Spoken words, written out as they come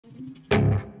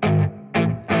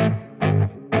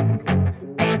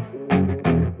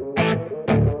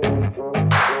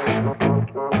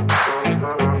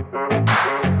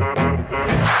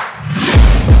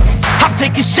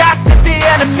taking shots at the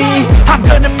enemy. I'm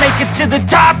gonna make it to the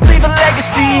top, leave a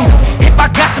legacy. If I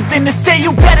got something to say,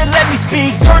 you better let me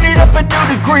speak. Turn it up a new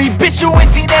degree, bitch, you ain't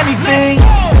seen anything.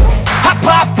 I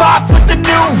pop off with the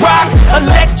new rock,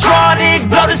 electronic,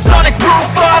 blow the sonic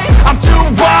roof up. I'm too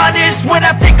honest when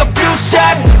I take a few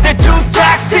shots. They're too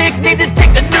toxic, need to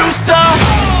take the noose off.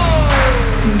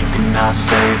 And you cannot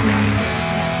save me,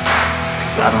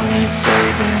 'cause I don't need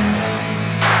saving.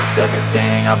 It's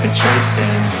everything I've been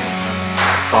chasing,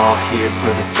 all here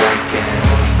for the taking.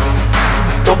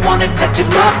 Don't wanna test your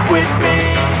luck with me,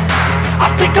 I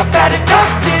think I've had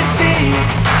enough disease.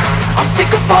 I'm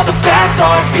sick of all the bad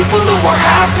thoughts, people who are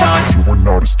half-nots. You are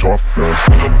not as tough as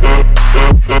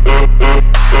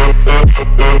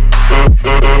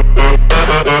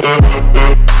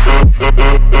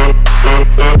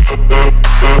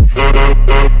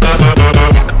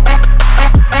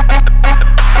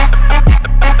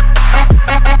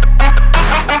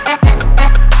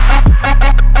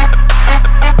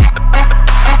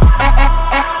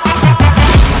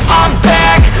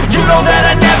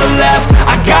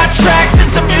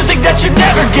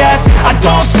I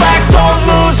don't slack, don't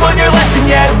lose, learn your lesson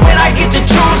yet. When I get to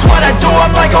choose what I do,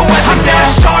 I'm like a weapon. I'm not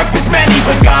sharp as many,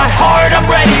 but got hard. I'm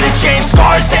ready to change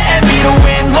scars to envy, to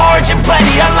win large and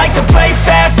plenty. I like to play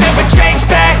fast, never change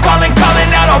back. Calling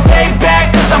out, I'll pay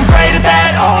back, 'cause I'm great at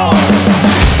that. Oh,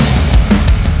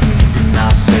 you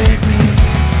cannot save me,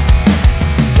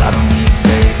 'cause I don't need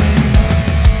saving.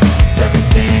 It's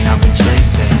everything I've been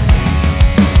chasing,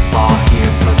 all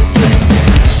here for the taking.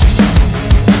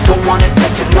 Don't wanna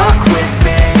test your luck with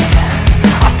me,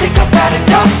 I think I've had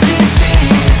enough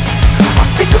disease. I'm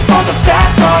sick of all the bad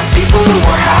thoughts, people who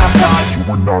are half-nots. you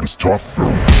are not as tough as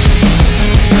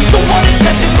Don't wanna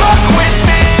test your luck with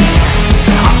me,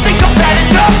 I think I've had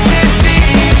enough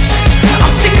disease.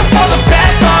 I'm sick of all the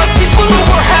bad thoughts, people who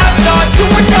are half-nots, who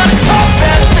are not as tough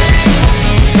as me.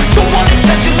 Don't wanna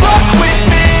test your luck with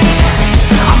me,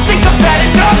 I think I've had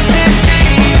enough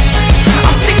disease.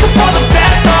 I'm sick of all the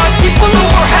bad thoughts, people who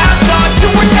are half-nots, who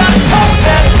are not as tough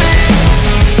as me.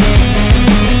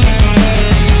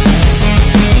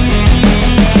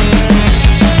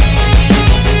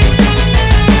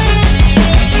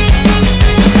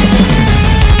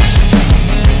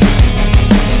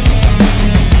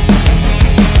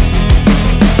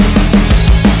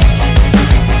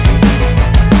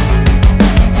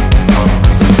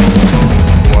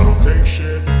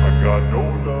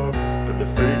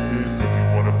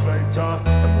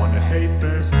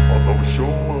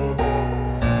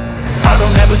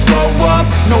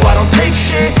 No, I don't take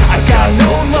shit, I got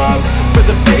no love for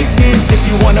the fakeness. If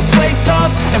you wanna play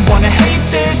tough and wanna hate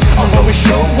this, I'll always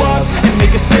show up and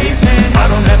make a statement. I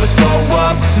don't ever slow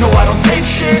up, no, I don't take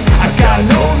shit, I got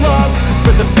no love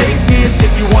for the fakeness.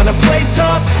 If you wanna play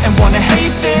tough and wanna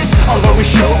hate this, I'll always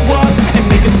show up and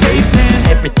make a statement.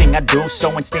 Everything I do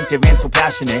so instinctive and so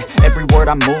passionate, every word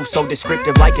I move so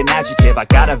descriptive like an adjective. I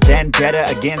got a vendetta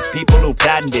against people who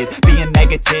patented being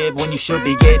negative when you should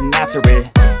be getting after it.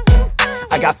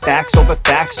 I got facts over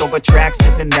tracks,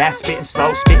 this and that. Spitting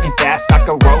slow, spitting fast, I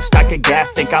could roast, I could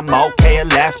gas. Think I'm okay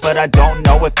at last, but I don't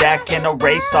know if that can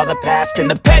erase all the past. And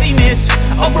the pettiness,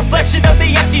 a reflection of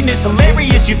the emptiness.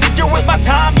 Hilarious, you think you're worth my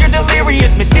time, you're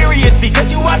delirious. Mysterious,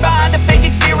 because you hide behind a fake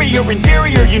exterior.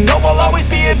 Inferior, you know I'll always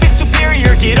be a bit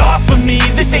superior. Get off of me,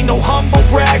 this ain't no humble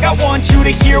brag. I want you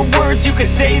to hear words, you can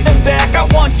say them back. I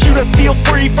want you to feel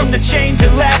free from the chains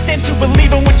at last, and to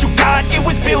believe in what you got, it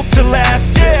was built to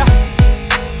last, yeah.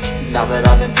 Now that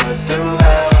I've been put through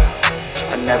hell,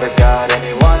 I never got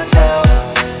anyone's help,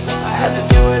 I had to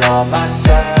do it all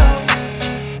myself.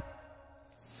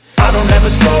 I don't ever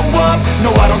slow up,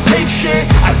 no, I don't take shit,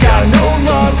 I got no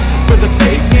love for the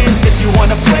fakeness. If you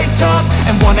wanna play tough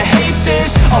and wanna hate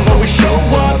this, I'll always show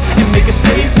up and make a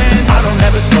statement. I don't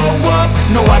ever slow up,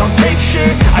 no, I don't take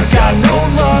shit, I got no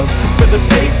love for the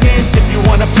fakeness. If you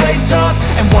wanna play tough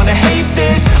and wanna hate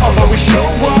this, I'll always show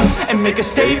up and make a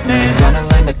statement. Gonna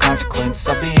learn the consequence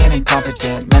of being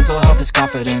incompetent. Mental health is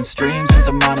confidence, dreams and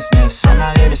some honestness. I'm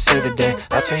not here to save the day,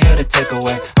 that's for you to take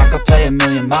away. I could play a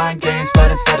million mind games, but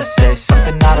instead I say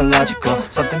something not illogical,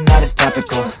 something that is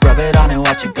topical. Rub it on and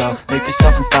watch it go, make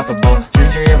yourself unstoppable.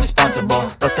 Dreams are irresponsible,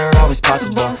 but they're always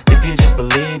possible. If you just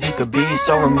believe, you could be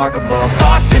so remarkable.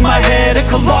 Thoughts in my head, a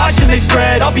collage and they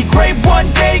spread. I'll be great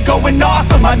one day, going off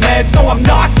of my meds. No, I'm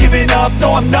not giving up,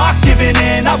 no, I'm not giving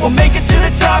in. I will make it to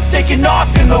the top, taking off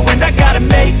in the wind. I gotta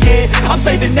make it, I'm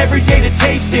saving every day to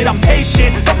taste it. I'm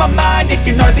patient, but my mind, it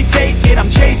can hardly take it. I'm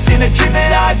chasing a dream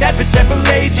that I've had for several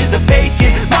ages. A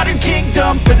vacant, modern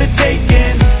kingdom for the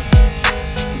taking.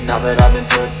 Now that I've been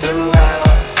put through hell,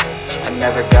 I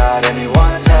never got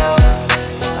anyone's help,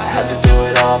 I had to do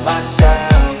it all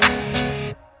myself.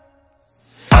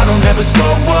 I don't ever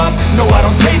slow up, no I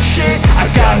don't take shit. I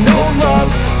got no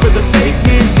love for the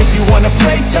fakeness. If you wanna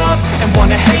play tough and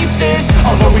wanna hate this,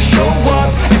 I'll always show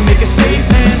up and make a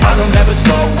statement. I don't ever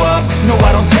slow up, no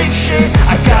I don't take shit.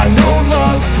 I got no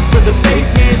love for the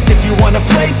fakeness. If you wanna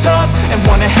play tough and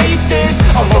wanna hate this,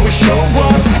 I'll always show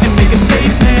up and make a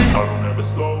statement. I don't ever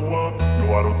slow up,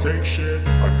 no I don't take shit.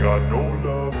 I got no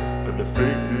love for the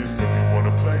fakeness. If you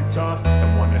wanna play tough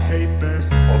and wanna hate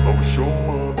this, I'll always show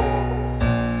up.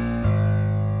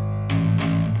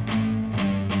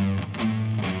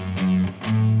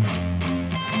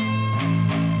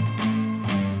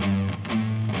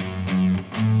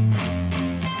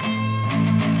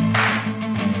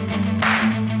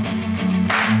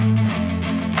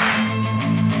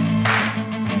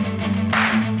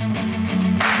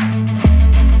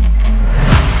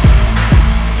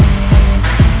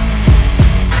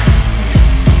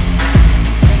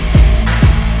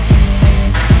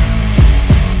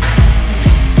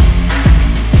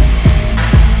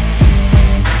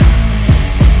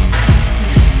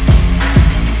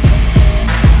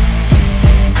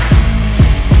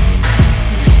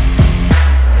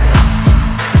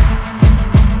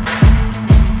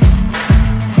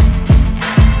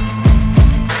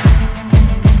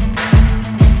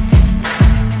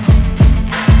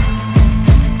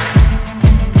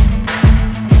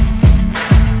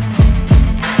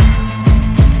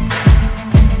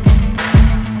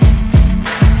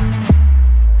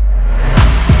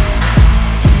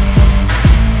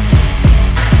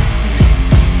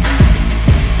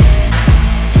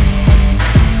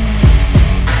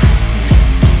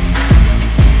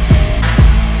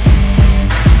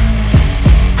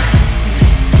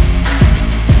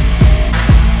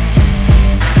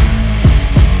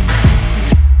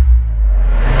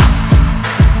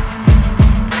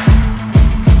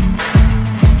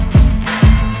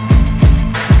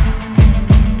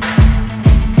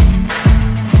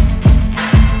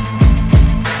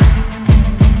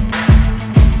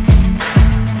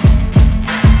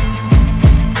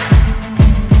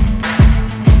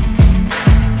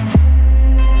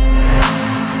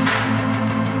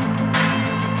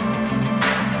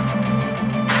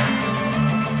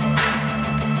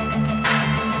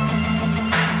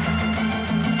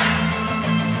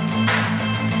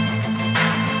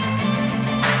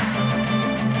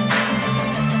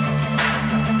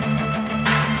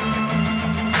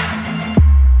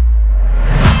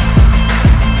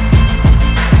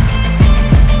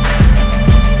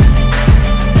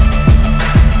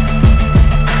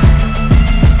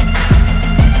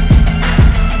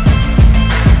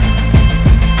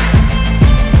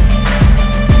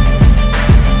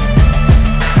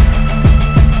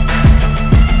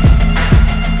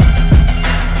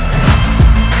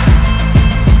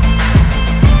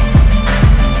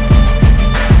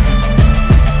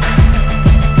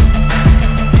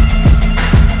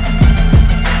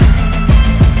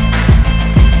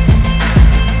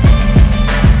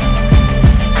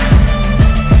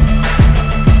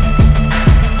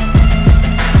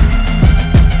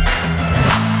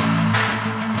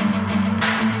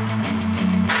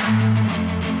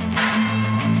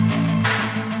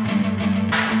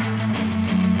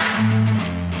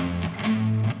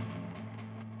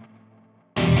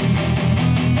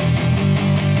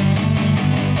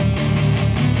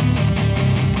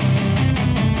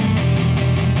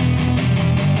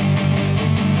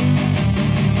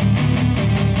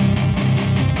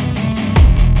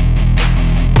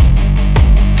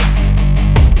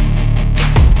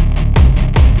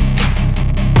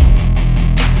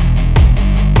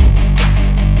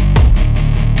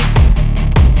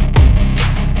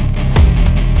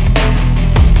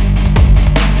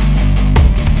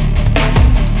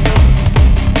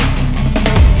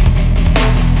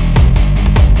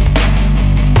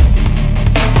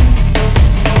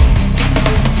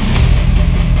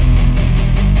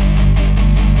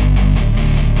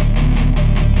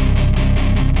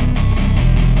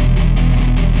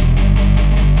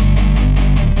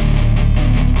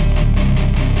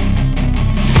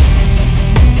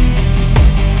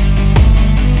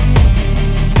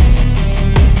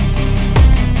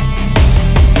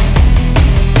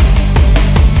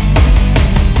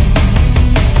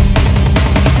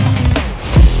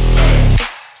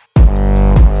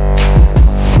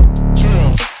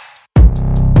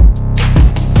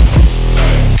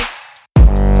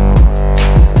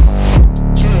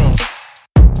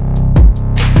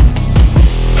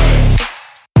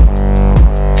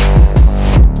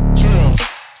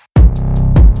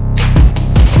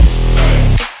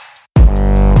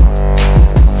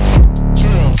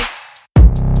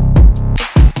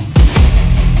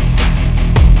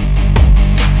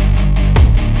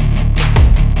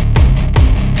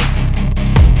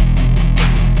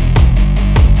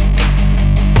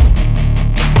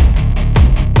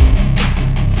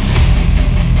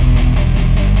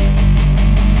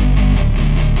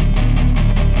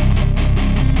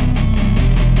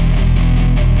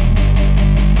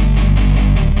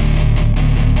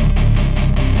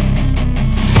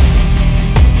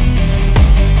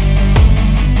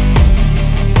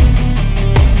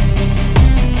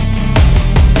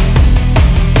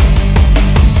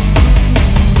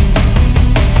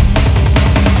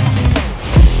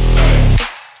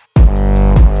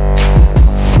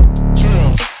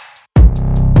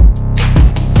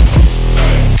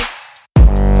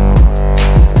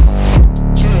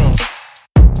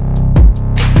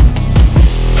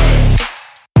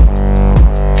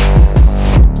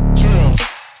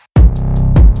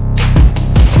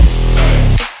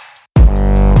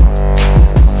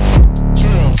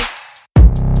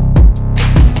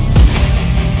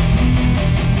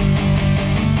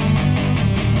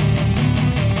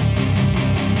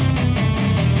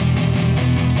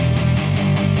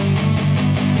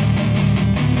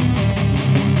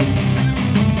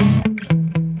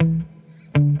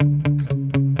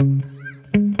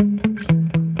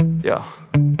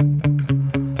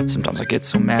 get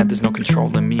so mad, there's no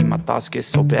controlling me. My thoughts get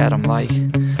so bad, I'm like,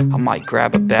 I might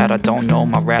grab a bat, I don't know.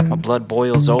 My wrath, my blood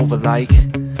boils over like,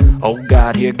 oh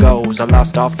God, here goes. I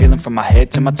lost all feeling from my head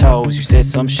to my toes. You said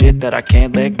some shit that I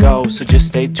can't let go, so just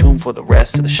stay tuned for the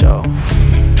rest of the show.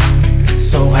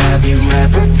 So have you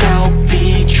ever felt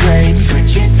betrayed?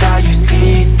 Switches how you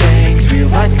see things,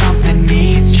 realize something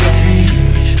needs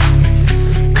change.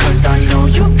 Cause I know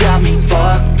you got me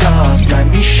fucked up, let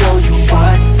me show you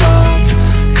what's up.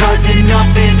 Cause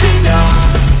enough is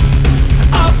enough.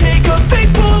 I'll take a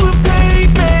face full of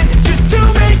pavement just to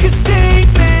make a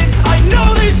statement. I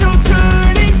know there's no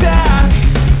turning back.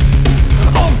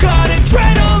 Oh God,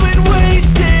 adrenaline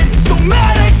wasted, so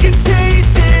mad I can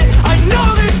taste it. I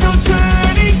know there's no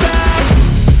turning back.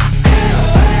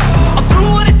 I'll do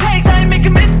what it takes, I ain't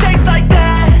making mistakes like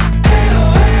that.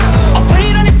 I'll play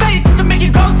it on your face just to make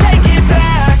you go take it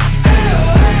back.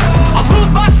 I'll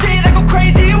lose my shit, I go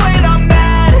crazy when I'm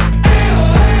mad.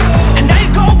 And now you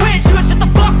go wish you would shut the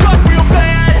fuck up real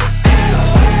bad.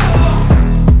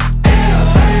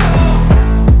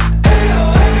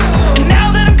 And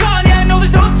now that I'm gone, yeah, I know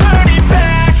there's no turning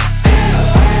back.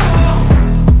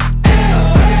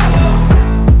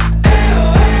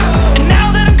 And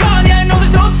now that I'm gone, yeah, I know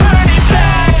there's no turning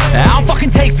back. I don't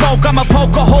fucking take smoke, I'ma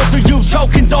poke a hole through you,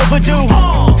 choking's overdue.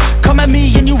 Come at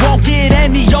me and you won't get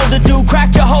any older, dude.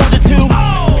 Crack your holder too.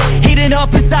 Heating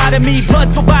up inside of me, blood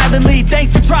so violently.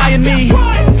 Thanks for trying me.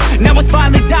 Now it's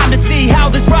finally time to see how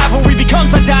this rivalry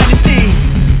becomes a dynasty.